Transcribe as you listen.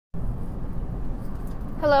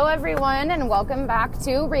Hello everyone and welcome back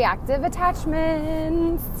to Reactive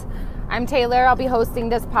Attachments. I'm Taylor. I'll be hosting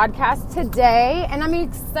this podcast today and I'm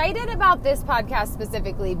excited about this podcast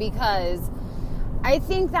specifically because I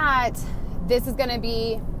think that this is going to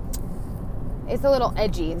be, it's a little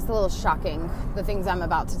edgy, it's a little shocking, the things I'm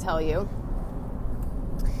about to tell you.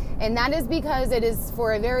 And that is because it is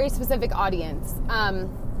for a very specific audience.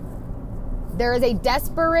 There is a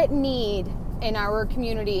desperate need in our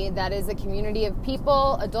community that is a community of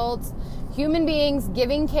people, adults, human beings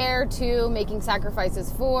giving care to, making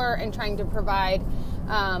sacrifices for, and trying to provide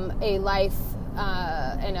a life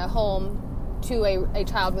and a home to a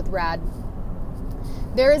child with RAD.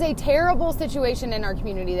 There is a terrible situation in our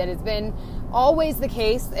community that has been always the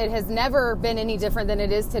case. It has never been any different than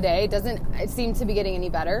it is today. It seem to be getting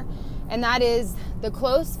any better. And that is the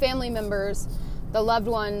close family members, the loved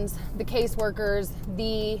ones, the caseworkers,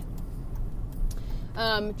 the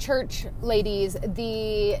church ladies,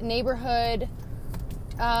 the neighborhood,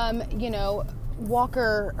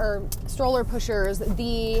 walker or stroller pushers,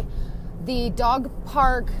 the dog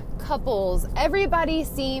park couples. Everybody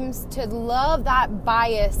seems to love that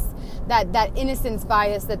bias, that innocence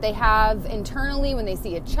bias that they have internally when they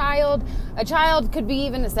see a child. A child could be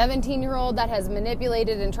even a 17-year-old that has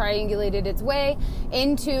manipulated and triangulated its way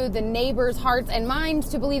into the neighbor's hearts and minds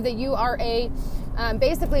to believe that you are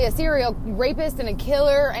basically a serial rapist and a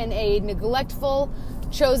killer and a neglectful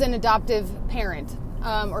chosen adoptive parent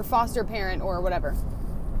or foster parent or whatever.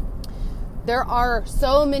 There are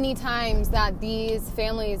so many times that these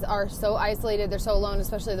families are so isolated, they're so alone,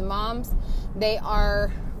 especially the moms. They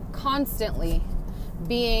are constantly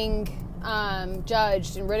being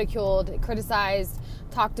judged and ridiculed, criticized,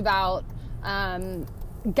 talked about,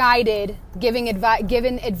 guided,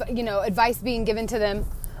 advice being given to them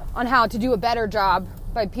on how to do a better job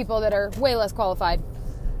by people that are way less qualified.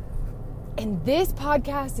 And this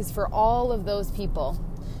podcast is for all of those people.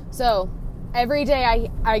 So every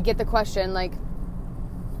day I get the question, like,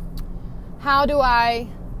 how do I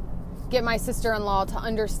get my sister-in-law to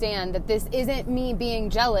understand that this isn't me being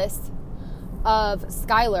jealous of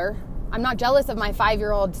Skylar? I'm not jealous of my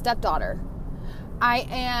 5-year-old stepdaughter. I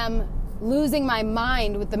am losing my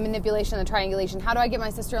mind with the manipulation and the triangulation. How do I get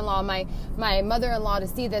my sister-in-law, my mother-in-law to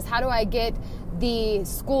see this? How do I get the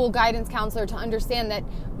school guidance counselor to understand that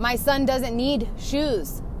my son doesn't need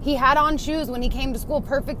shoes? He had on shoes when he came to school,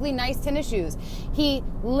 perfectly nice tennis shoes. He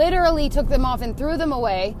literally took them off and threw them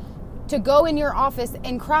away to go in your office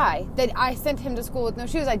and cry that I sent him to school with no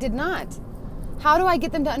shoes. I did not. How do I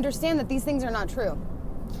get them to understand that these things are not true?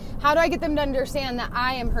 How do I get them to understand that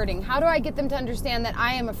I am hurting? How do I get them to understand that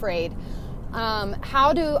I am afraid?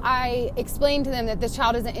 How do I explain to them that this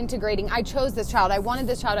child isn't integrating? I chose this child. I wanted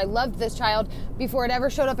this child. I loved this child before it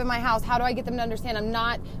ever showed up in my house. How do I get them to understand I'm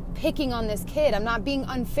not picking on this kid? I'm not being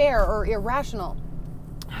unfair or irrational.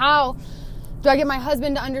 How do I get my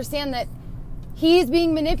husband to understand that he's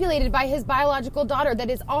being manipulated by his biological daughter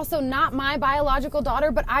that is also not my biological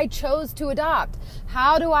daughter, but I chose to adopt?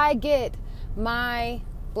 How do I get my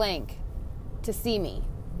blank to see me?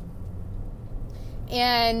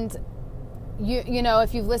 And you know,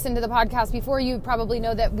 if you've listened to the podcast before, you probably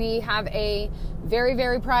know that we have a very,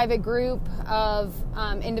 very private group of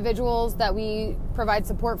individuals that we provide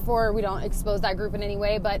support for. We don't expose that group in any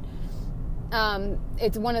way, but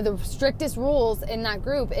it's one of the strictest rules in that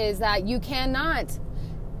group is that you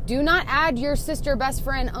do not add your sister, best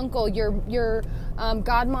friend, uncle, your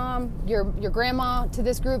godmom, your grandma to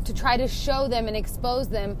this group to try to show them and expose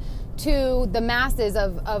them to the masses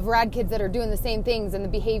of rad kids that are doing the same things and the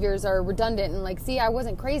behaviors are redundant and like, see, I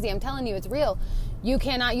wasn't crazy. I'm telling you, it's real. You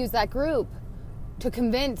cannot use that group to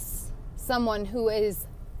convince someone who is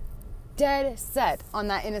dead set on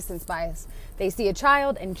that innocence bias. They see a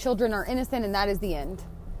child and children are innocent and that is the end.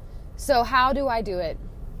 So how do I do it?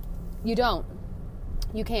 You don't.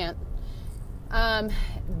 You can't.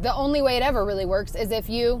 The only way it ever really works is if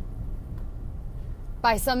you,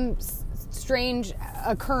 by some strange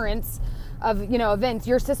occurrence of, events,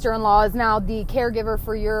 your sister-in-law is now the caregiver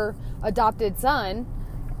for your adopted son.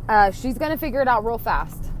 She's going to figure it out real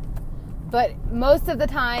fast. But most of the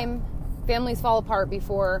time, families fall apart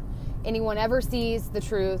before anyone ever sees the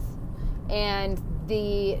truth, and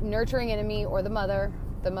the nurturing enemy or the mother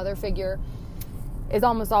figure is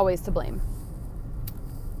almost always to blame.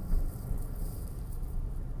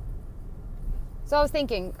 So I was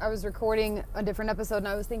thinking, I was recording a different episode and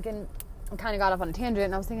I was thinking, I kind of got off on a tangent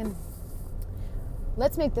and I was thinking,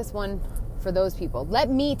 let's make this one for those people. Let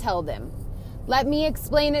me tell them. Let me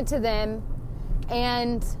explain it to them.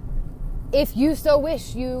 And if you so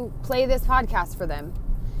wish, you play this podcast for them.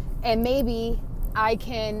 And maybe I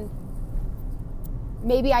can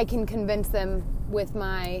maybe I can convince them with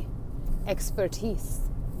my expertise.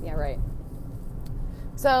 Yeah, right.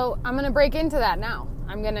 So I'm going to break into that now.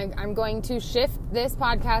 I'm going to shift this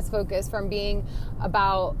podcast focus from being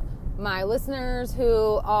about my listeners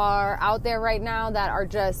who are out there right now that are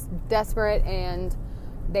just desperate and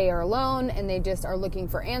they are alone and they just are looking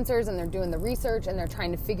for answers and they're doing the research and they're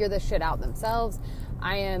trying to figure this shit out themselves.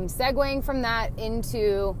 I am segueing from that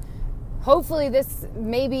into hopefully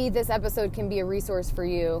maybe this episode can be a resource for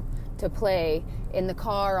you to play in the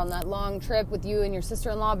car on that long trip with you and your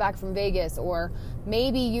sister-in-law back from Vegas, or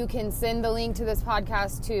maybe you can send the link to this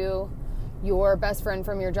podcast to your best friend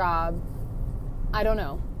from your job. I don't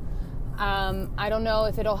know. I don't know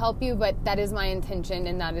if it'll help you, but that is my intention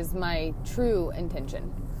and that is my true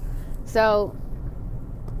intention. So,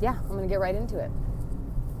 yeah, I'm going to get right into it.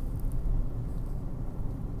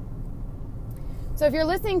 So if you're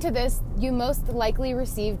listening to this, you most likely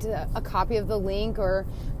received a copy of the link, or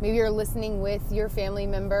maybe you're listening with your family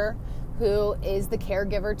member who is the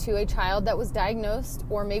caregiver to a child that was diagnosed,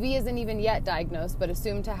 or maybe isn't even yet diagnosed, but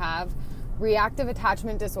assumed to have reactive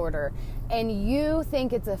attachment disorder. And you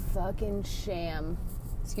think it's a fucking sham.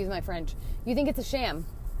 Excuse my French. You think it's a sham.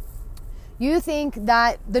 You think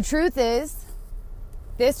that the truth is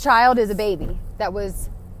this child is a baby that was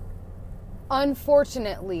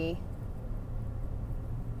unfortunately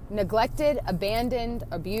neglected, abandoned,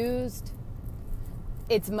 abused.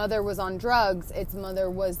 Its mother was on drugs. Its mother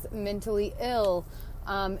was mentally ill.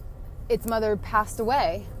 Its mother passed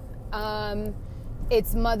away.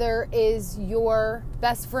 Its mother is your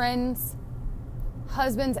best friend's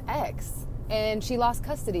husband's ex, and she lost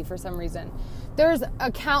custody for some reason. There's a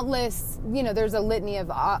countless, there's a litany of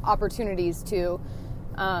opportunities to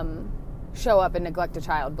show up and neglect a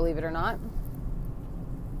child, believe it or not.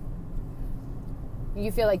 You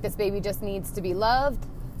feel like this baby just needs to be loved.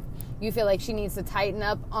 You feel like she needs to tighten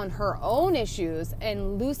up on her own issues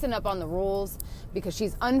and loosen up on the rules because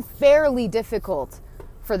she's unfairly difficult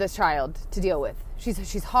for this child to deal with.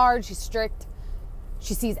 She's hard, she's strict.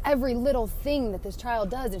 She sees every little thing that this child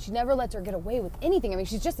does, and she never lets her get away with anything. I mean,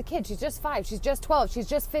 she's just a kid. She's just 5. She's just 12. She's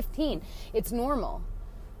just 15. It's normal.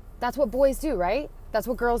 That's what boys do, right? That's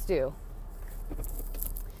what girls do.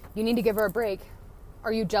 You need to give her a break.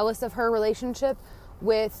 Are you jealous of her relationship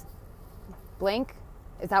with blank?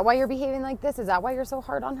 Is that why you're behaving like this? Is that why you're so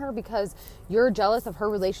hard on her? Because you're jealous of her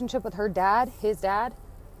relationship with her dad, his dad?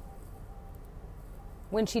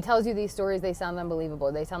 When she tells you these stories, they sound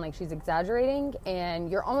unbelievable. They sound like she's exaggerating, and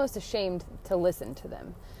you're almost ashamed to listen to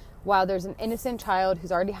them. While there's an innocent child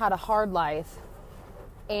who's already had a hard life,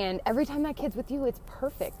 and every time that kid's with you, it's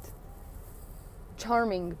perfect.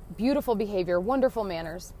 Charming, beautiful behavior, wonderful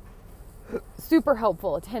manners, super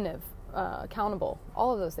helpful, attentive, accountable,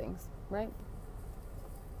 all of those things, right?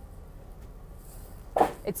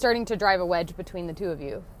 It's starting to drive a wedge between the two of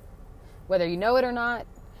you. Whether you know it or not,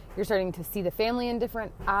 you're starting to see the family in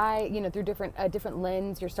different through a different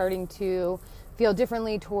lens. You're starting to feel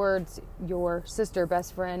differently towards your sister,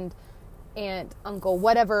 best friend, aunt, uncle,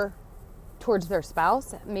 whatever, towards their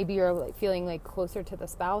spouse. Maybe you're feeling closer to the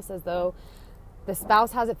spouse, as though the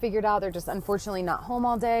spouse has it figured out. They're just unfortunately not home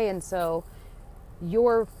all day, and so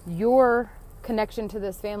your connection to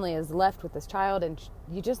this family is left with this child, and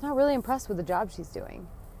you're just not really impressed with the job she's doing.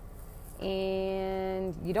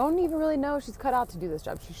 And you don't even really know she's cut out to do this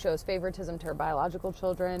job. She shows favoritism to her biological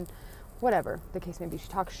children, whatever the case may be. She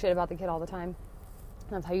talks shit about the kid all the time.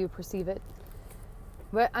 That's how you perceive it.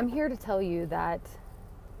 But I'm here to tell you that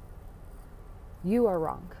you are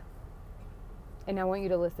wrong. And I want you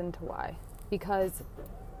to listen to why. Because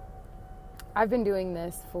I've been doing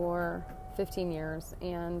this for 15 years,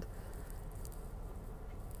 and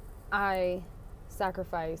I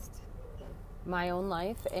sacrificed my own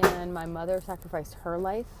life, and my mother sacrificed her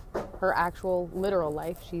life, her actual literal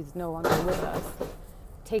life. She's no longer with us,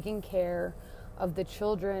 taking care of the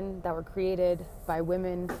children that were created by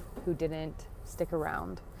women who didn't stick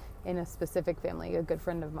around in a specific family, a good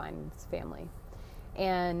friend of mine's family.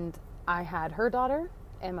 And I had her daughter,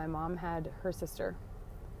 and my mom had her sister,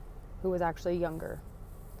 who was actually younger.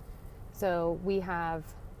 So we have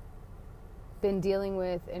been dealing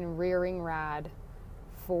with and rearing rad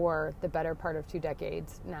for the better part of 2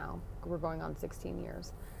 decades now. We're going on 16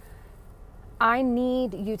 years. I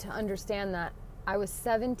need you to understand that I was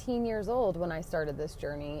 17 years old when I started this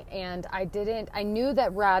journey, and I knew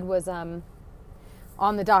that rad was on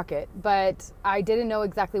the docket, but I didn't know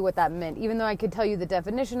exactly what that meant, even though I could tell you the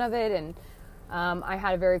definition of it. And I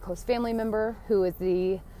had a very close family member who is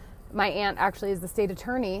my aunt actually is the state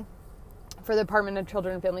attorney for the Department of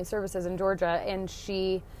Children and Family Services in Georgia, and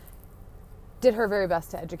she did her very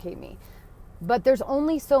best to educate me. But there's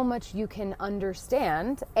only so much you can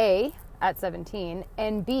understand, A, at 17,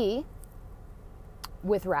 and B,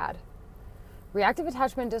 with RAD. Reactive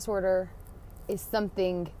attachment disorder is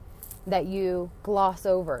something that you gloss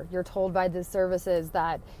over. You're told by the services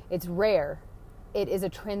that it's rare. It is a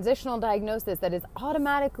transitional diagnosis that is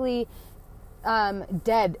automatically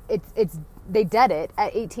dead. They dead it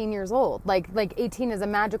at 18 years old. Like 18 is a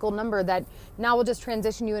magical number that now will just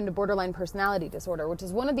transition you into borderline personality disorder, which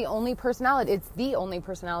is it's the only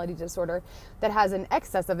personality disorder that has an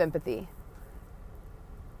excess of empathy.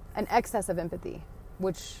 An excess of empathy,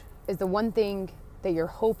 which is the one thing that you're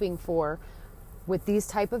hoping for with these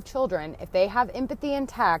type of children. If they have empathy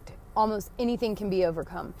intact, almost anything can be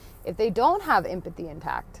overcome. If they don't have empathy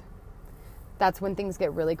intact, that's when things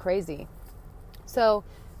get really crazy. So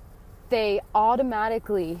they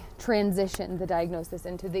automatically transition the diagnosis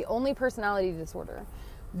into the only personality disorder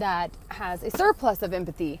that has a surplus of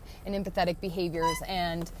empathy and empathetic behaviors.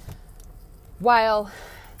 And while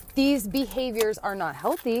these behaviors are not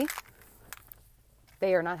healthy,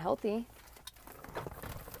 they are not healthy.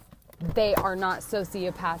 They are not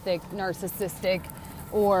sociopathic, narcissistic,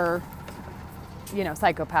 or,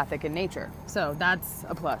 psychopathic in nature. So that's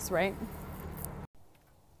a plus, right?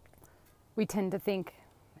 We tend to think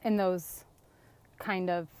in those kind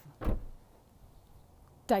of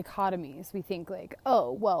dichotomies. We think like,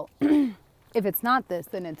 oh, well, if it's not this,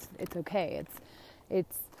 then it's okay.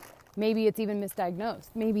 It's maybe it's even misdiagnosed.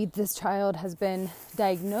 Maybe this child has been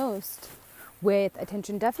diagnosed with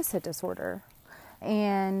attention deficit disorder.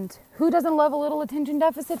 And who doesn't love a little attention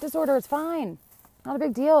deficit disorder? It's fine. Not a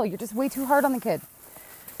big deal. You're just way too hard on the kid.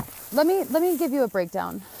 Let me give you a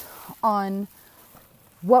breakdown on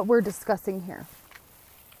what we're discussing here.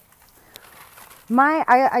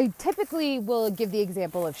 I typically will give the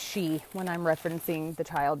example of she when I'm referencing the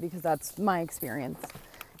child because that's my experience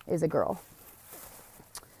is a girl.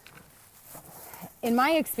 In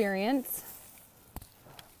my experience,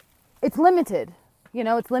 it's limited.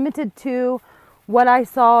 It's limited to what I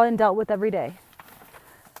saw and dealt with every day.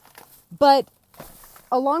 But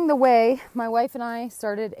along the way, my wife and I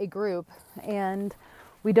started a group, and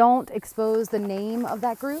we don't expose the name of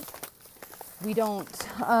that group. We don't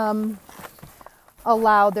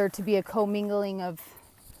allow there to be a commingling of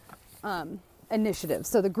initiatives.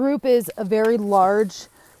 So the group is a very large,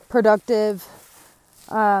 productive,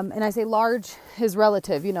 and I say large is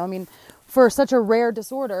relative, for such a rare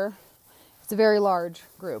disorder, it's a very large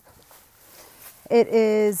group. It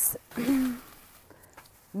is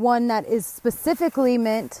one that is specifically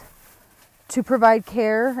meant to provide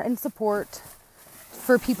care and support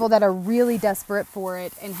for people that are really desperate for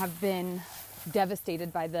it and have been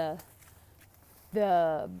devastated by the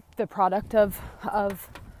product of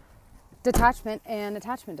detachment and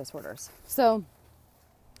attachment disorders. So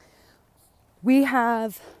we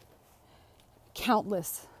have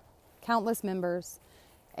countless members,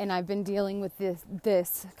 and I've been dealing with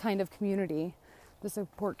this kind of community, the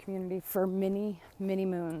support community, for many, many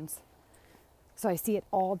moons. So I see it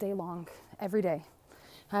all day long, every day.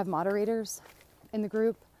 I have moderators in the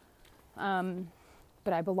group,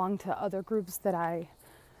 but I belong to other groups that I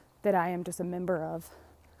am just a member of.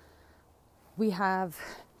 We have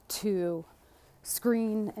to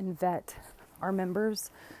screen and vet our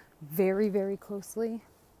members very, very closely.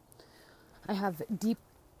 I have deep,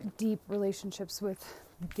 deep relationships with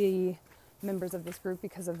the members of this group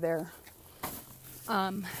because of their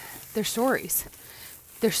stories.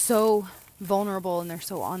 They're so vulnerable and they're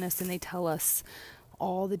so honest, and they tell us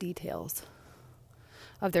all the details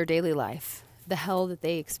of their daily life, the hell that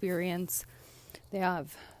they experience. They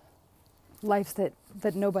have lives that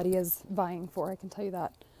nobody is vying for, I can tell you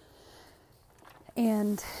that.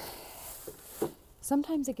 And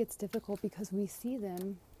sometimes it gets difficult because we see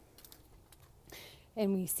them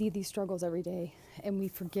and we see these struggles every day, and we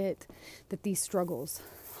forget that these struggles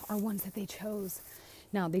are ones that they chose.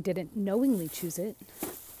 Now, they didn't knowingly choose it,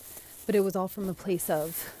 but it was all from a place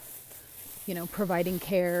of, providing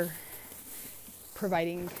care,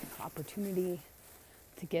 providing opportunity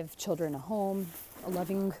to give children a home, a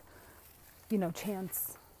loving,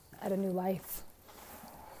 chance at a new life.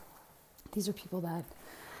 These are people that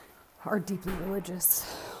are deeply religious,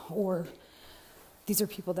 or these are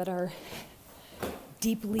people that are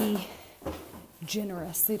deeply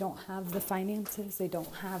generous. They don't have the finances, they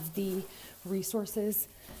don't have the resources,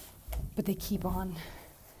 but they keep on.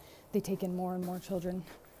 They take in more and more children.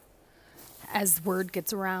 As word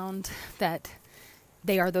gets around that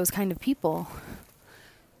they are those kind of people,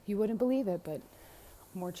 you wouldn't believe it, but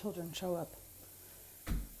more children show up.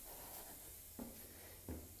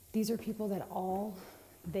 These are people that all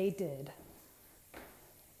they did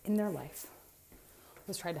in their life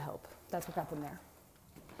was tried to help. That's what got them there.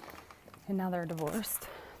 And now they're divorced.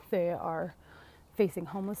 They are facing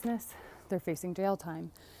homelessness. They're facing jail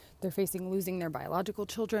time. They're facing losing their biological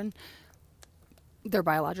children. Their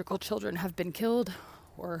biological children have been killed,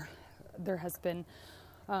 or there has been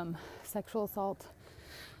sexual assault.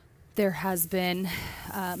 There has been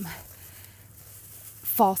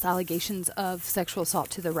false allegations of sexual assault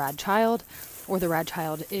to the rad child, or the rad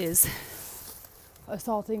child is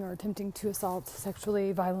assaulting or attempting to assault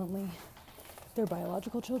sexually, violently their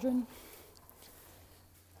biological children.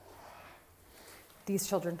 These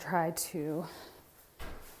children try to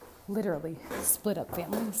literally split up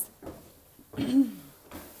families.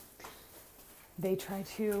 They try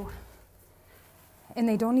to, and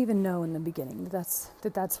they don't even know in the beginning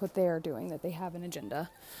that that's what they are doing, that they have an agenda.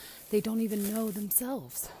 They don't even know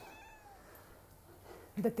themselves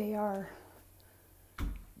that they are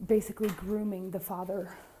basically grooming the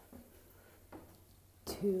father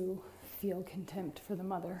to feel contempt for the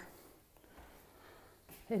mother.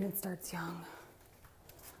 And it starts young.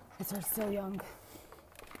 It starts so young.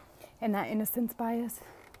 And that innocence bias,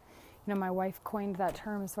 my wife coined that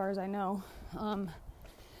term as far as I know.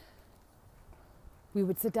 We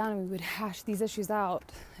would sit down and we would hash these issues out,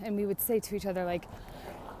 and we would say to each other, like,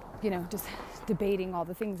 just debating all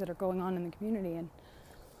the things that are going on in the community. And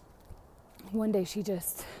one day she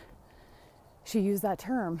used that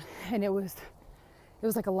term, and it was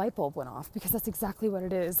like a light bulb went off, because that's exactly what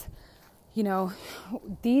it is.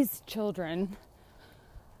 These children,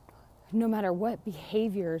 no matter what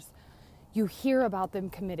behaviors you hear about them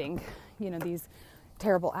committing, these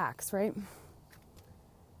terrible acts, right?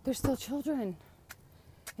 They're still children.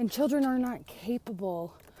 And children are not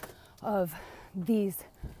capable of the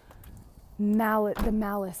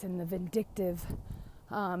malice and the vindictive,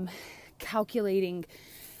 calculating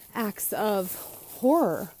acts of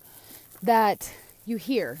horror that you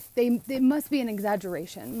hear. It must be an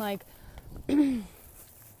exaggeration. Like,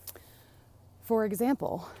 for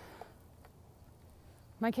example,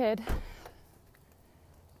 my kid,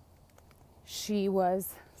 she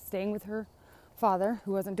was staying with her father,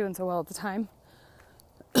 who wasn't doing so well at the time.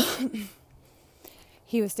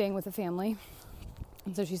 He was staying with a family,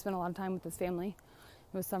 and so she spent a lot of time with this family.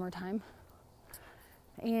 It was summertime,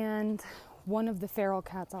 and one of the feral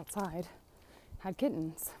cats outside had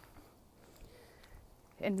kittens,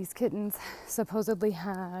 and these kittens supposedly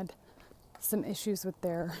had some issues with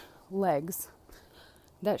their legs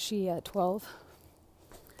that she, at 12,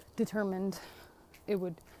 determined it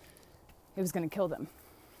was going to kill them,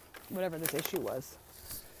 whatever this issue was.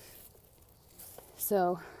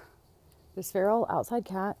 So this feral outside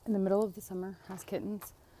cat in the middle of the summer has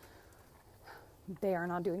kittens. They are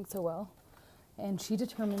not doing so well, and she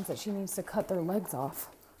determines that she needs to cut their legs off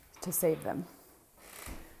to save them.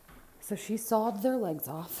 So she sawed their legs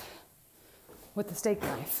off with a steak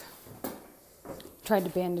knife, tried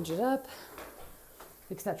to bandage it up,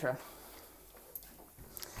 etc.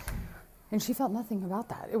 And she felt nothing about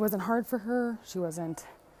that. It wasn't hard for her. She wasn't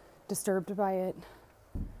disturbed by it,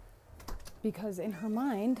 because in her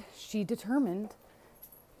mind, she determined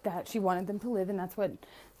that she wanted them to live, and that's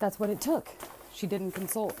what it took. She didn't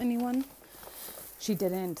consult anyone. She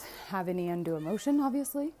didn't have any undue emotion,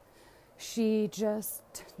 obviously. She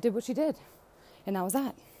just did what she did, and that was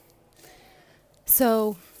that.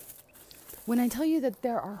 So when I tell you that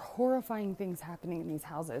there are horrifying things happening in these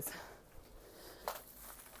houses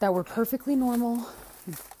that were perfectly normal,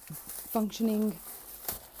 functioning,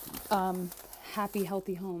 happy,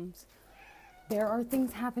 healthy homes, there are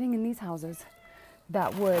things happening in these houses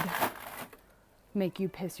that would make you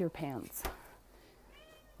piss your pants.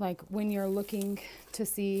 Like when you're looking to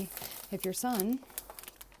see if your son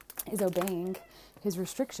is obeying his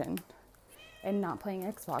restriction and not playing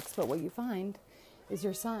Xbox, but what you find is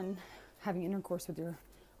your son having intercourse with your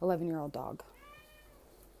 11-year-old dog.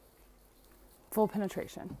 Full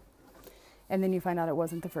penetration. And then you find out it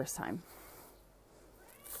wasn't the first time.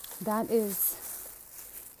 That is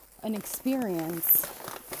an experience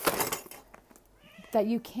that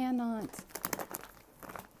you cannot,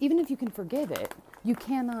 even if you can forgive it, you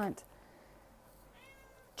cannot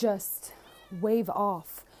just wave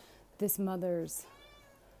off this mother's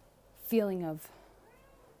feeling of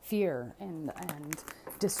fear and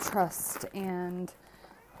distrust and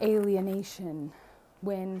alienation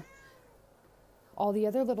when all the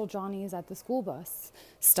other little Johnnies at the school bus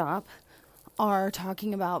stop are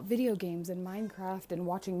talking about video games and Minecraft and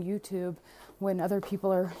watching YouTube when other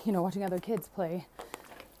people are, watching other kids play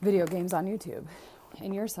video games on YouTube.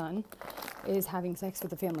 And your son is having sex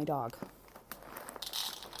with a family dog.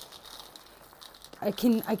 I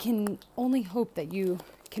can only hope that you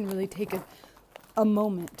can really take a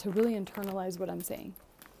moment to really internalize what I'm saying.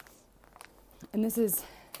 And this is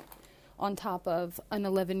on top of your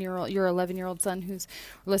 11-year-old son who's,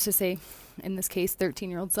 let's just say, in this case,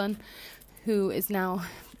 13-year-old son, who is now,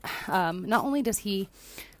 not only does he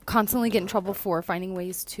constantly get in trouble for finding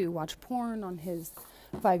ways to watch porn on his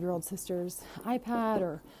 5-year-old sister's iPad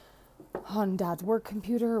or on dad's work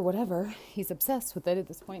computer or whatever, he's obsessed with it at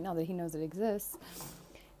this point now that he knows it exists.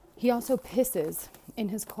 He also pisses in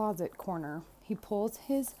his closet corner. He pulls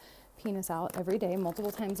his penis out every day,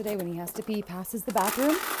 multiple times a day when he has to pee. He passes the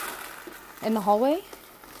bathroom in the hallway.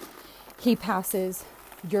 He passes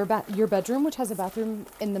your bedroom, which has a bathroom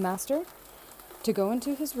in the master, to go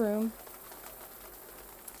into his room,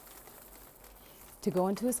 to go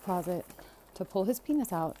into his closet, to pull his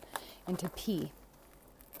penis out, and to pee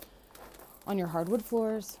on your hardwood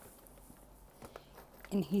floors.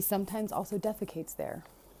 And he sometimes also defecates there,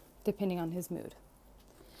 depending on his mood.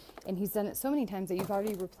 And he's done it so many times that you've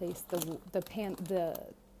already replaced the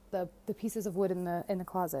pieces of wood in the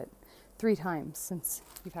closet 3 times since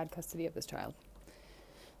you've had custody of this child.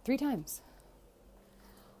 3 times.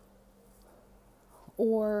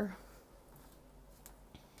 Or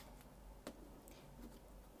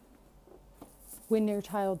when your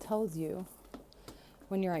child tells you,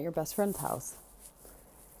 when you're at your best friend's house,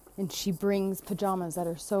 and she brings pajamas that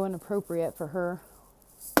are so inappropriate for her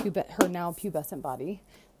now pubescent body,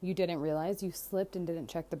 you didn't realize, you slipped and didn't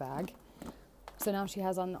check the bag. So now she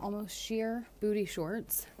has on almost sheer booty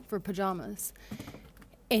shorts for pajamas.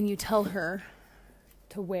 And you tell her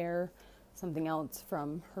to wear something else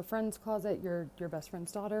from her friend's closet, your best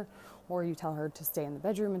friend's daughter, or you tell her to stay in the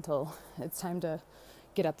bedroom until it's time to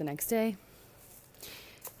get up the next day.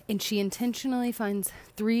 And she intentionally finds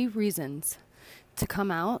 3 reasons to come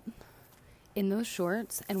out in those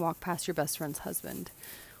shorts and walk past your best friend's husband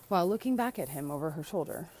while looking back at him over her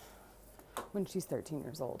shoulder when she's 13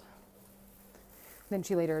 years old. Then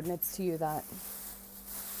she later admits to you that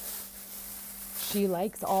she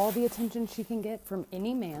likes all the attention she can get from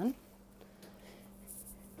any man.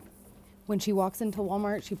 When she walks into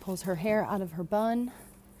Walmart, she pulls her hair out of her bun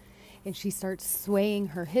and she starts swaying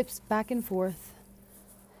her hips back and forth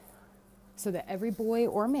so that every boy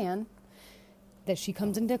or man that she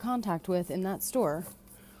comes into contact with in that store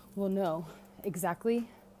will know exactly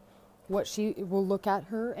what she will look at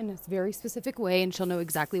her in a very specific way, and she'll know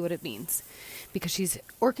exactly what it means because she's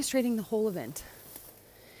orchestrating the whole event.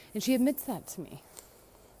 And she admits that to me.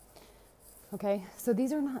 Okay? So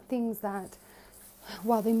these are not things that,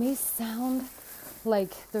 while they may sound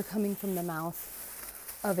like they're coming from the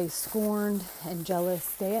mouth of a scorned and jealous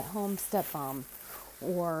stay-at-home stepmom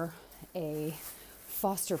or a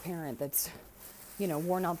foster parent that's,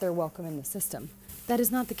 worn out their welcome in the system, that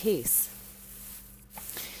is not the case.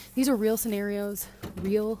 These are real scenarios,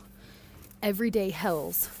 real everyday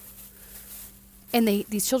hells. And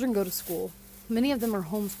these children go to school. Many of them are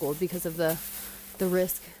homeschooled because of the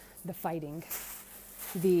risk, the fighting,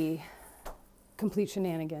 the complete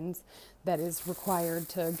shenanigans that is required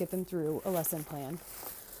to get them through a lesson plan.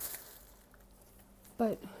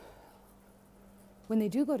 But when they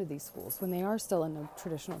do go to these schools, when they are still in a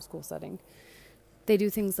traditional school setting, they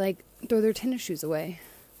do things like throw their tennis shoes away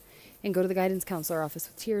and go to the guidance counselor office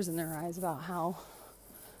with tears in their eyes about how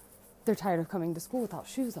they're tired of coming to school without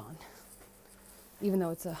shoes on, even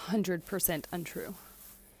though it's 100% untrue.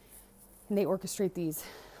 And they orchestrate these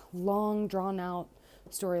long, drawn-out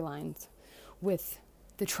storylines with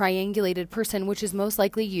the triangulated person, which is most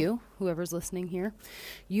likely you, whoever's listening here.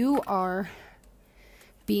 You are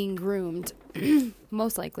being groomed,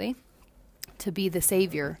 most likely, to be the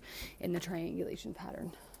savior in the triangulation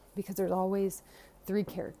pattern, because there's always 3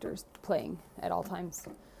 characters playing at all times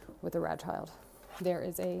with a rad child. There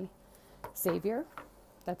is a savior,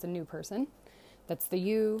 that's a new person, that's the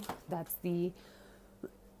you, that's the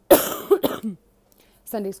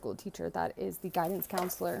Sunday school teacher, that is the guidance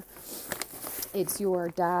counselor, it's your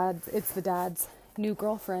dad, it's the dad's new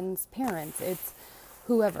girlfriend's parents, it's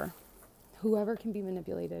whoever can be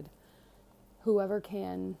manipulated, whoever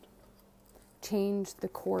can change the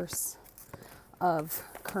course of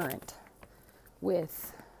current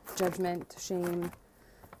with judgment, shame,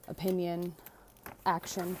 opinion,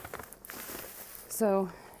 action. So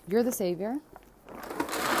you're the savior.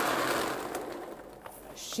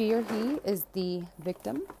 She or he is the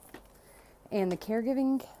victim. And the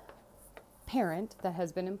caregiving parent that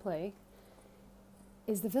has been in play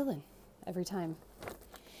is the villain every time.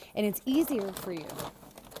 And it's easier for you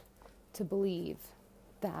to believe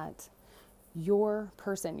that your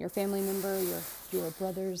person, your family member, your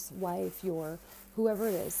brother's wife, your whoever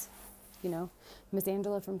it is, Miss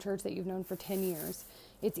Angela from church that you've known for 10 years.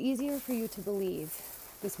 It's easier for you to believe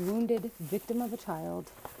this wounded victim of a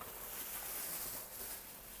child,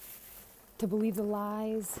 to believe the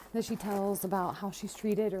lies that she tells about how she's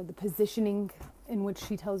treated, or the positioning in which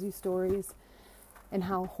she tells you stories, and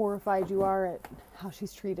how horrified you are at how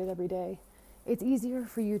she's treated every day. It's easier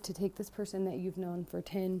for you to take this person that you've known for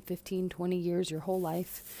 10, 15, 20 years, your whole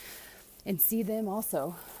life, and see them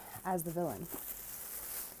also as the villain,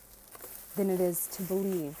 than it is to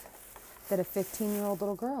believe that a 15-year-old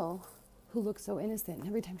little girl who looks so innocent, and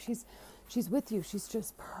every time she's with you, she's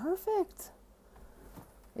just perfect.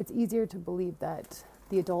 It's easier to believe that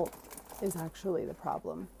the adult is actually the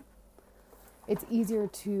problem. It's easier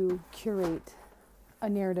to curate a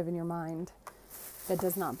narrative in your mind that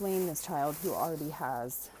does not blame this child who already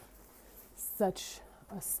has such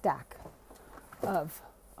a stack of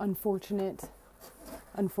unfortunate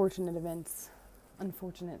events,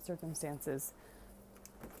 unfortunate circumstances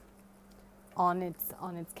on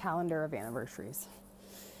its calendar of anniversaries.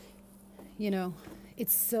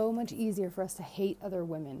 It's so much easier for us to hate other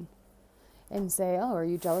women and say, oh, are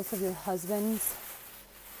you jealous of your husband's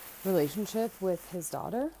relationship with his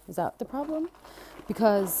daughter? Is that the problem?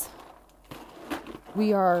 Because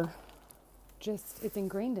we are it's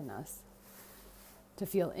ingrained in us to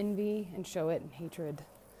feel envy and show it, and hatred,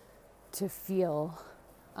 to feel,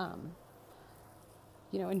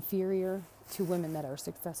 inferior to women that are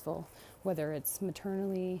successful, whether it's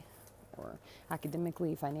maternally or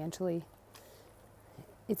academically, financially.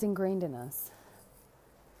 It's ingrained in us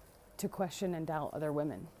to question and doubt other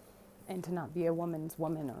women and to not be a woman's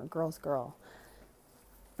woman or a girl's girl.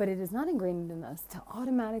 But it is not ingrained in us to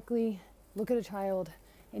automatically look at a child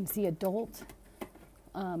and see adult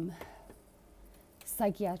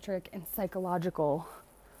psychiatric and psychological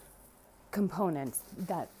components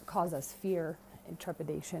that cause us fear and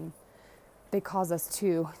trepidation. They cause us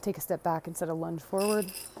to take a step back instead of lunge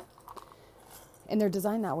forward. And they're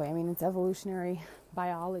designed that way. I mean, it's evolutionary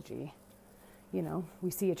biology.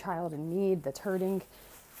 We see a child in need that's hurting.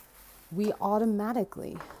 We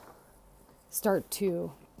automatically start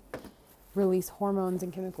to release hormones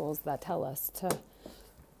and chemicals that tell us to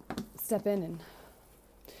step in and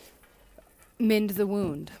mend the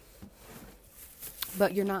wound.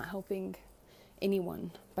 But you're not helping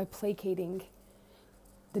anyone by placating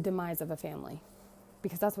the demise of a family,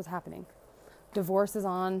 because that's what's happening. Divorce is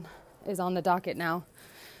on the docket now.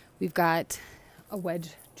 We've got a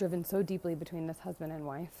wedge driven so deeply between this husband and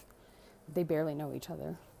wife, they barely know each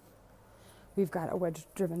other. We've got a wedge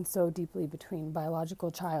driven so deeply between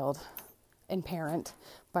biological child and parent,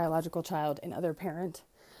 biological child and other parent,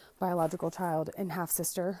 biological child and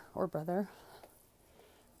half-sister or brother.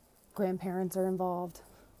 Grandparents are involved.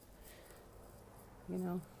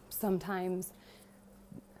 Sometimes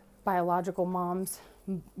biological moms,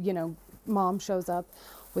 mom shows up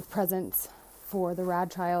with presents for the rad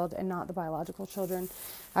child and not the biological children.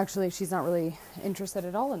 Actually, she's not really interested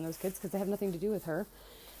at all in those kids because they have nothing to do with her.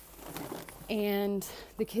 And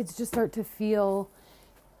the kids just start to feel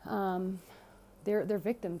they're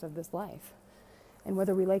victims of this life. And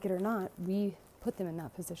whether we like it or not, we put them in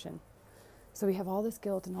that position. So we have all this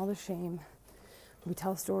guilt and all this shame. We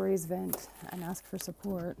tell stories, vent, and ask for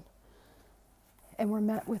support. And we're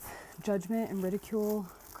met with judgment and ridicule,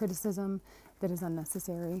 criticism that is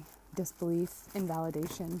unnecessary, disbelief,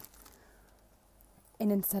 invalidation.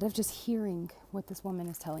 And instead of just hearing what this woman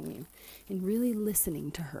is telling you and really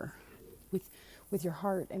listening to her with your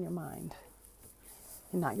heart and your mind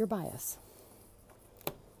and not your bias,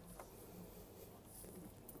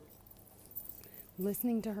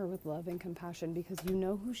 listening to her with love and compassion, because you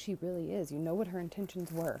know who she really is. You know what her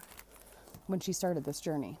intentions were when she started this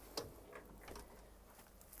journey.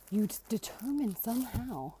 You determine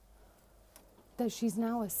somehow that she's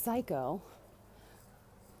now a psycho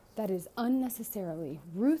that is unnecessarily,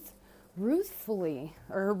 ruthlessly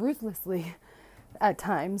at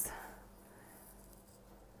times.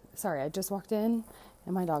 Sorry, I just walked in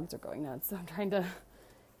and my dogs are going nuts, so I'm trying to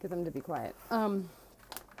get them to be quiet.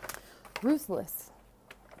 Ruthless,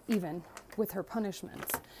 even with her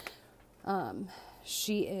punishments.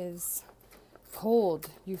 She is cold,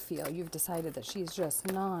 you feel. You've decided that she's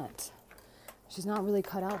not really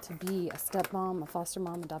cut out to be a stepmom, a foster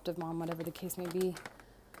mom, adoptive mom, whatever the case may be.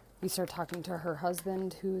 You start talking to her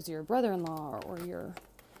husband, who's your brother-in-law, or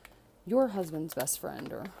your husband's best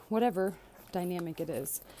friend, or whatever dynamic it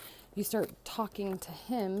is. You start talking to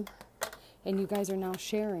him, and you guys are now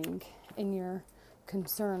sharing in your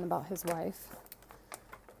concern about his wife,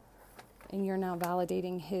 and you're now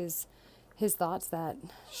validating his thoughts that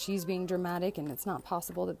she's being dramatic and it's not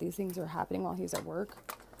possible that these things are happening while he's at work.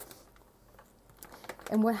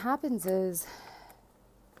 And what happens is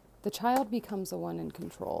the child becomes the one in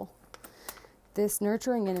control. This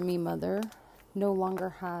nurturing enemy mother no longer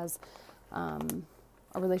has a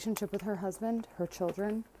relationship with her husband, her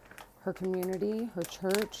children, her community, her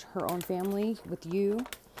church, her own family, with you.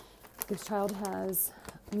 This child has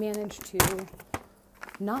managed to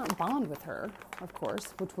not bond with her, of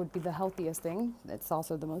course, which would be the healthiest thing. It's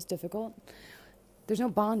also the most difficult. There's no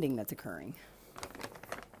bonding that's occurring.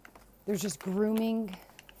 There's just grooming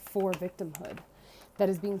for victimhood that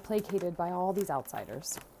is being placated by all these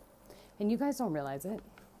outsiders. And you guys don't realize it.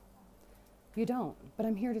 You don't. But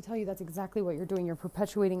I'm here to tell you that's exactly what you're doing. You're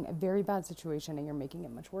perpetuating a very bad situation and you're making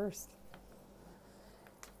it much worse.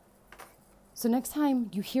 So next time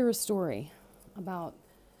you hear a story about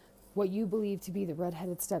what you believe to be the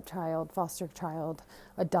redheaded stepchild, foster child,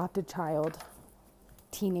 adopted child,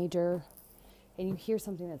 teenager, and you hear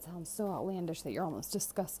something that sounds so outlandish that you're almost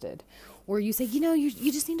disgusted, or you say,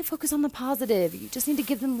 you just need to focus on the positive. You just need to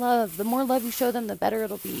give them love. The more love you show them, the better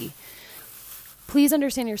it'll be. Please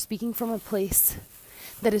understand you're speaking from a place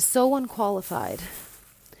that is so unqualified.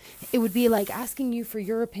 It would be like asking you for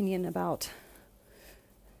your opinion about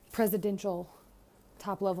presidential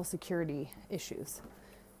top-level security issues.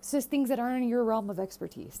 It's just things that aren't in your realm of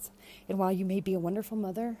expertise. And while you may be a wonderful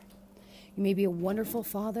mother, you may be a wonderful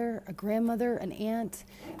father, a grandmother, an aunt,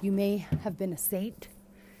 you may have been a saint,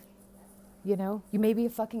 you may be a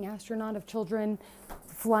fucking astronaut of children,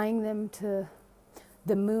 flying them to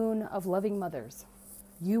the moon of loving mothers.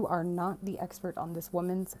 You are not the expert on this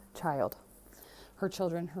woman's child, her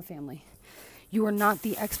children, her family. You are not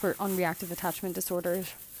the expert on reactive attachment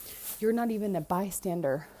disorders. You're not even a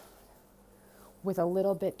bystander with a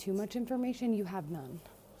little bit too much information. You have none.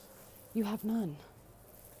 You have none.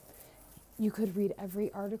 You could read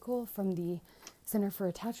every article from the Center for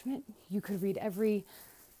Attachment. You could read every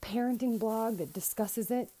parenting blog that discusses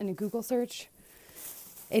it in a Google search.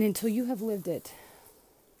 And until you have lived it,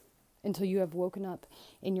 until you have woken up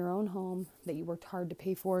in your own home that you worked hard to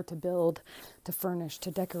pay for, to build, to furnish, to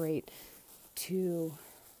decorate, to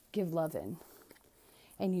give love in,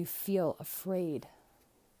 and you feel afraid,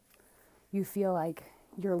 you feel like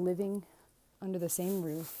you're living under the same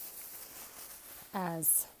roof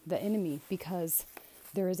as the enemy because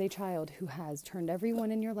there is a child who has turned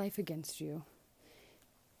everyone in your life against you,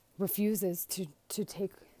 refuses to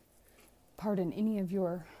take part in any of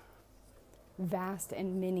your vast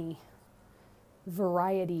and many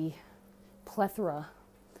plethora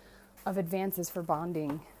of advances for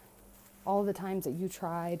bonding, all the times that you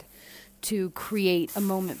tried to create a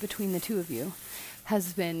moment between the two of you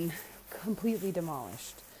has been completely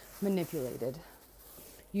demolished, manipulated,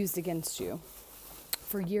 used against you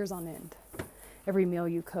for years on end. Every meal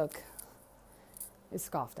you cook is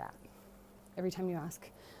scoffed at. Every time you ask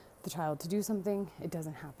the child to do something, it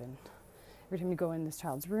doesn't happen. Every time you go in this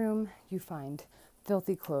child's room, you find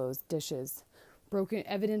filthy clothes, dishes, broken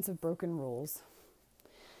evidence of broken rules.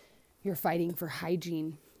 You're fighting for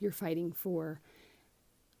hygiene. You're fighting for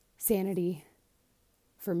sanity,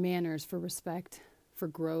 for manners, for respect, for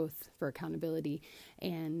growth, for accountability.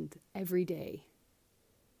 And every day,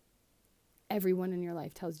 everyone in your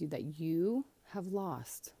life tells you that you have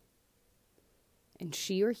lost and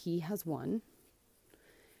she or he has won.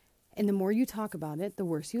 And the more you talk about it, the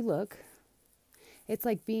worse you look. It's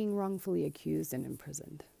like being wrongfully accused and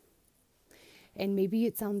imprisoned. And maybe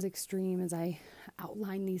it sounds extreme as I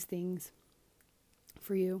outline these things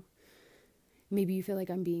for you. Maybe you feel like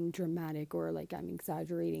I'm being dramatic or like I'm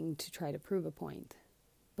exaggerating to try to prove a point.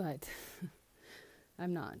 But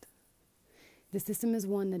I'm not. The system is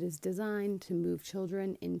one that is designed to move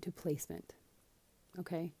children into placement.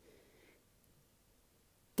 Okay?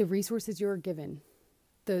 The resources you're given,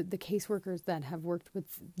 the caseworkers that have worked with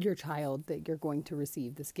your child that you're going to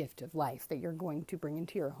receive this gift of life that you're going to bring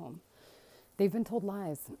into your home, they've been told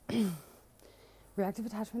lies. Reactive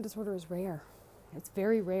attachment disorder is rare. It's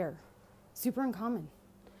very rare. Super uncommon.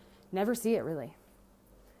 Never see it really.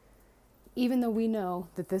 Even though we know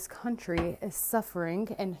that this country is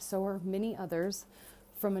suffering, and so are many others,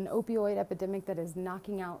 from an opioid epidemic that is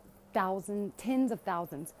knocking out tens of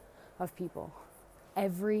thousands of people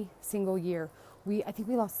every single year. I think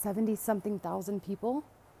we lost 70-something thousand people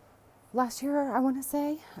last year, I want to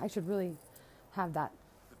say. I should really have that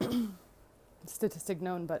statistic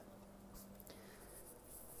known, but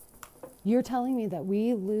you're telling me that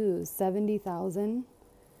we lose 70,000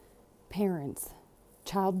 parents,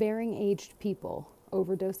 childbearing aged people,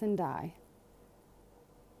 overdose and die,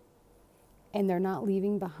 and they're not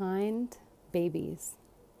leaving behind babies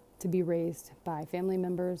to be raised by family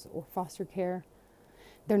members or foster care.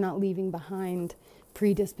 They're not leaving behind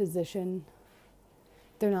predisposition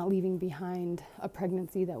They're not leaving behind a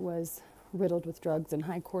pregnancy that was riddled with drugs and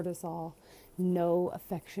high cortisol, no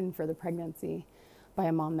affection for the pregnancy by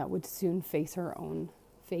a mom that would soon face her own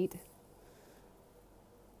fate.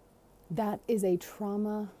 That is a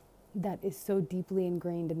trauma that is so deeply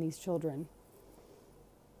ingrained in these children.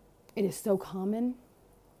 It is so common,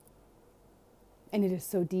 and it is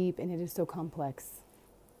so deep, and it is so complex.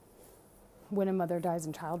 When a mother dies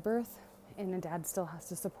in childbirth and a dad still has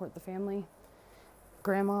to support the family,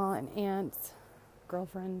 grandma and aunts,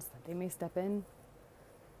 girlfriends, they may step in,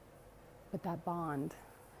 but that bond,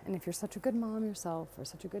 and if you're such a good mom yourself or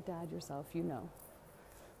such a good dad yourself, you know,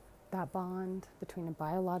 that bond between a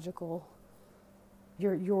biological,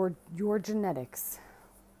 your genetics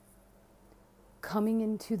coming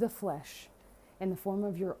into the flesh in the form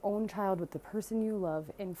of your own child with the person you love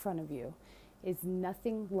in front of you is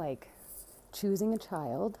nothing like choosing a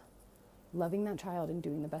child, loving that child, and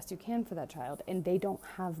doing the best you can for that child. And they don't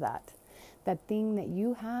have that. That thing that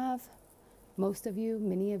you have, most of you,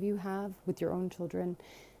 many of you have with your own children,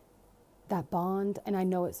 that bond, and I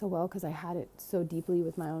know it so well because I had it so deeply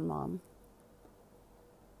with my own mom.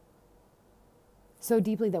 So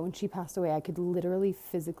deeply that when she passed away, I could literally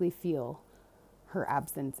physically feel her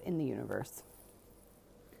absence in the universe.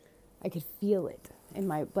 I could feel it in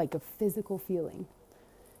my, like a physical feeling.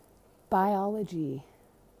 Biology,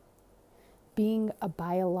 being a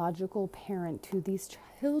biological parent to these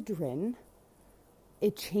children,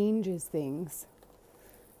 it changes things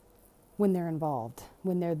when they're involved,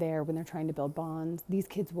 when they're there, when they're trying to build bonds. These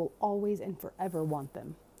kids will always and forever want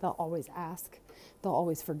them. They'll always ask. They'll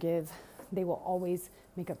always forgive. They will always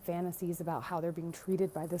make up fantasies about how they're being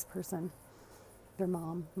treated by this person, their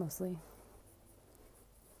mom mostly.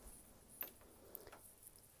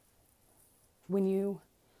 When you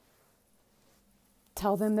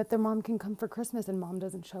tell them that their mom can come for Christmas and mom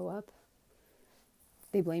doesn't show up,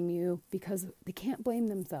 they blame you because they can't blame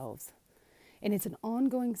themselves. And it's an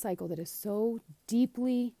ongoing cycle that is so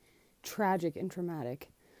deeply tragic and traumatic.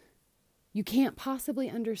 You can't possibly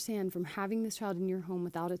understand from having this child in your home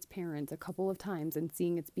without its parents a couple of times and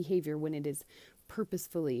seeing its behavior when it is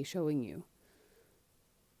purposefully showing you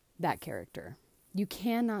that character. You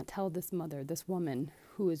cannot tell this mother, this woman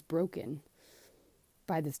who is broken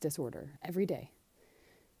by this disorder every day,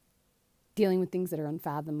 dealing with things that are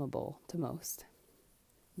unfathomable to most,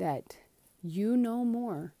 that you know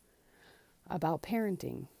more about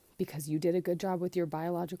parenting because you did a good job with your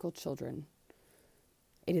biological children.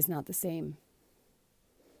 It is not the same.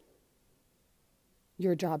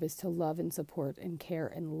 Your job is to love and support and care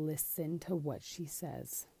and listen to what she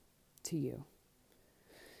says to you.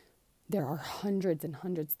 There are hundreds and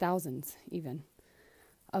hundreds, thousands even,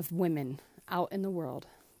 of women out in the world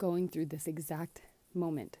going through this exact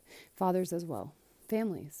moment. Fathers as well.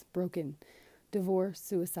 Families broken. Divorce,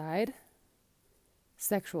 suicide,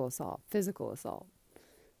 sexual assault, physical assault,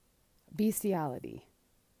 bestiality,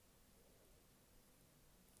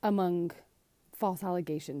 among false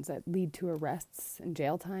allegations that lead to arrests and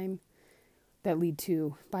jail time, that lead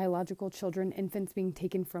to biological children, infants being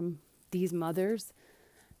taken from these mothers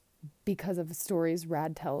because of stories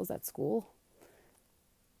Rad tells at school.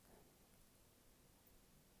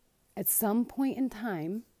 At some point in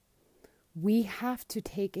time, we have to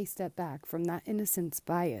take a step back from that innocence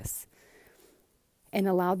bias and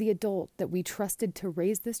allow the adult that we trusted to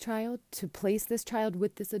raise this child, to place this child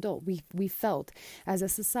with this adult. We felt as a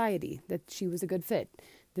society that she was a good fit.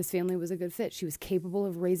 This family was a good fit. She was capable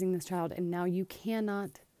of raising this child. And now you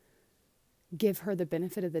cannot give her the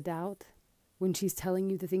benefit of the doubt when she's telling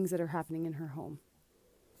you the things that are happening in her home.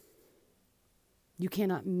 You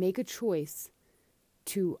cannot make a choice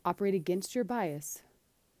to operate against your bias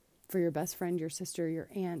for your best friend, your sister, your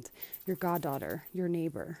aunt, your goddaughter, your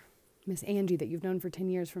neighbor, Miss Angie that you've known for 10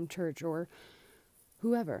 years from church, or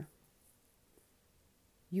whoever.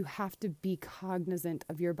 You have to be cognizant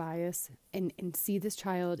of your bias and see this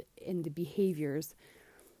child in the behaviors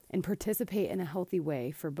and participate in a healthy way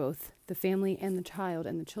for both the family and the child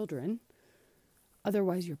and the children.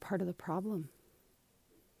 Otherwise, you're part of the problem.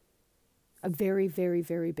 A very, very,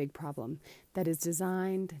 very big problem that is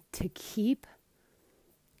designed to keep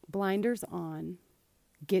blinders on,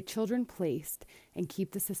 get children placed, and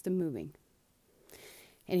keep the system moving.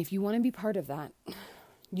 And if you want to be part of that,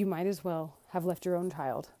 you might as well have left your own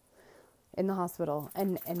child in the hospital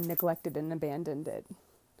and neglected and abandoned it.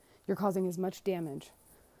 You're causing as much damage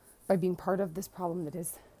by being part of this problem that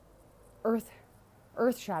is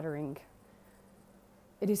earth-shattering.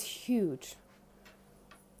 It is huge.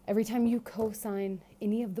 Every time you co-sign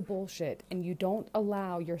any of the bullshit and you don't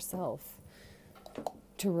allow yourself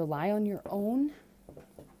to rely on your own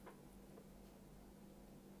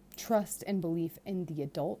trust and belief in the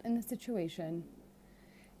adult in the situation,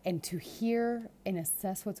 and to hear and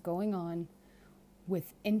assess what's going on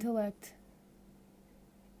with intellect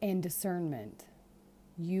and discernment,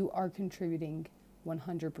 you are contributing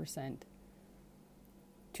 100%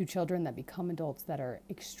 to children that become adults that are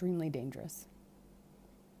extremely dangerous.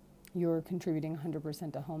 You're contributing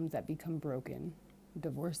 100% to homes that become broken,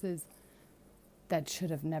 divorces that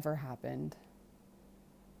should have never happened.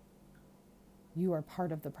 You are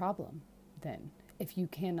part of the problem then, if you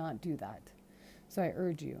cannot do that. So I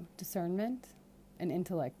urge you, discernment and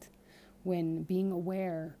intellect, when being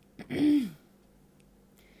aware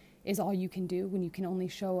is all you can do, when you can only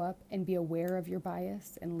show up and be aware of your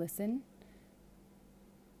bias and listen,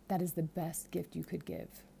 that is the best gift you could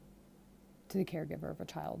give to the caregiver of a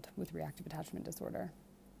child with reactive attachment disorder.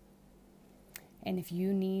 And if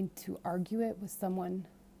you need to argue it with someone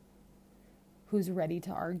who's ready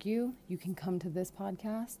to argue, you can come to this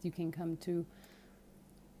podcast. You can come to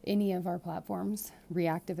any of our platforms,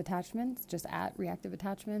 Reactive Attachments, just at Reactive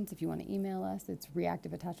Attachments. If you want to email us, it's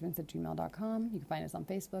reactiveattachments@gmail.com. You can find us on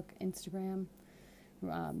Facebook, Instagram.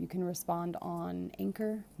 You can respond on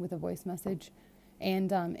Anchor with a voice message.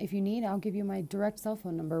 And if you need, I'll give you my direct cell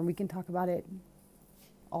phone number, and we can talk about it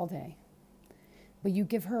all day. But you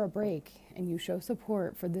give her a break, and you show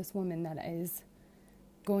support for this woman that is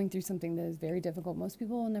going through something that is very difficult. Most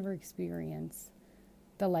people will never experience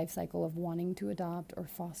the life cycle of wanting to adopt or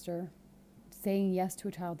foster, saying yes to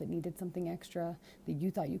a child that needed something extra that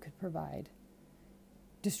you thought you could provide,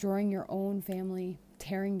 destroying your own family,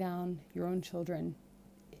 tearing down your own children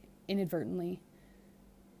inadvertently,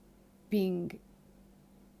 being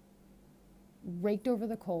raked over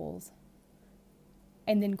the coals,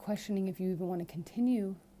 and then questioning if you even want to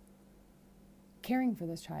continue caring for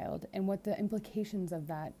this child and what the implications of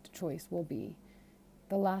that choice will be.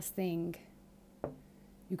 The last thing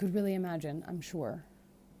you could really imagine, I'm sure,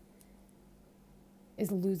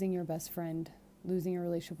 is losing your best friend, losing your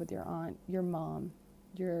relationship with your aunt, your mom,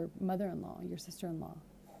 your mother-in-law, your sister-in-law,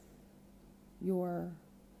 your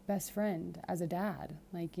best friend as a dad,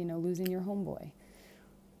 like, losing your homeboy,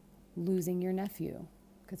 losing your nephew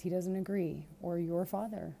because he doesn't agree, or your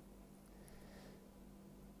father.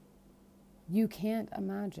 You can't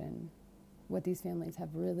imagine what these families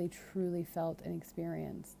have really, truly felt and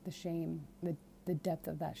experienced, the shame, the depth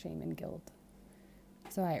of that shame and guilt.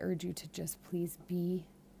 So I urge you to just please be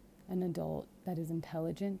an adult that is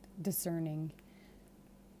intelligent, discerning,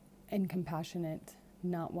 and compassionate,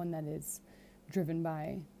 not one that is driven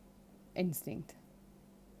by instinct,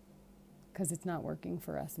 because it's not working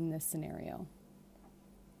for us in this scenario.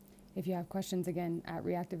 If you have questions, again, at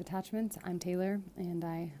Reactive Attachments, I'm Taylor, and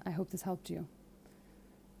I hope this helped you.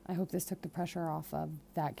 I hope this took the pressure off of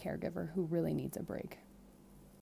that caregiver who really needs a break.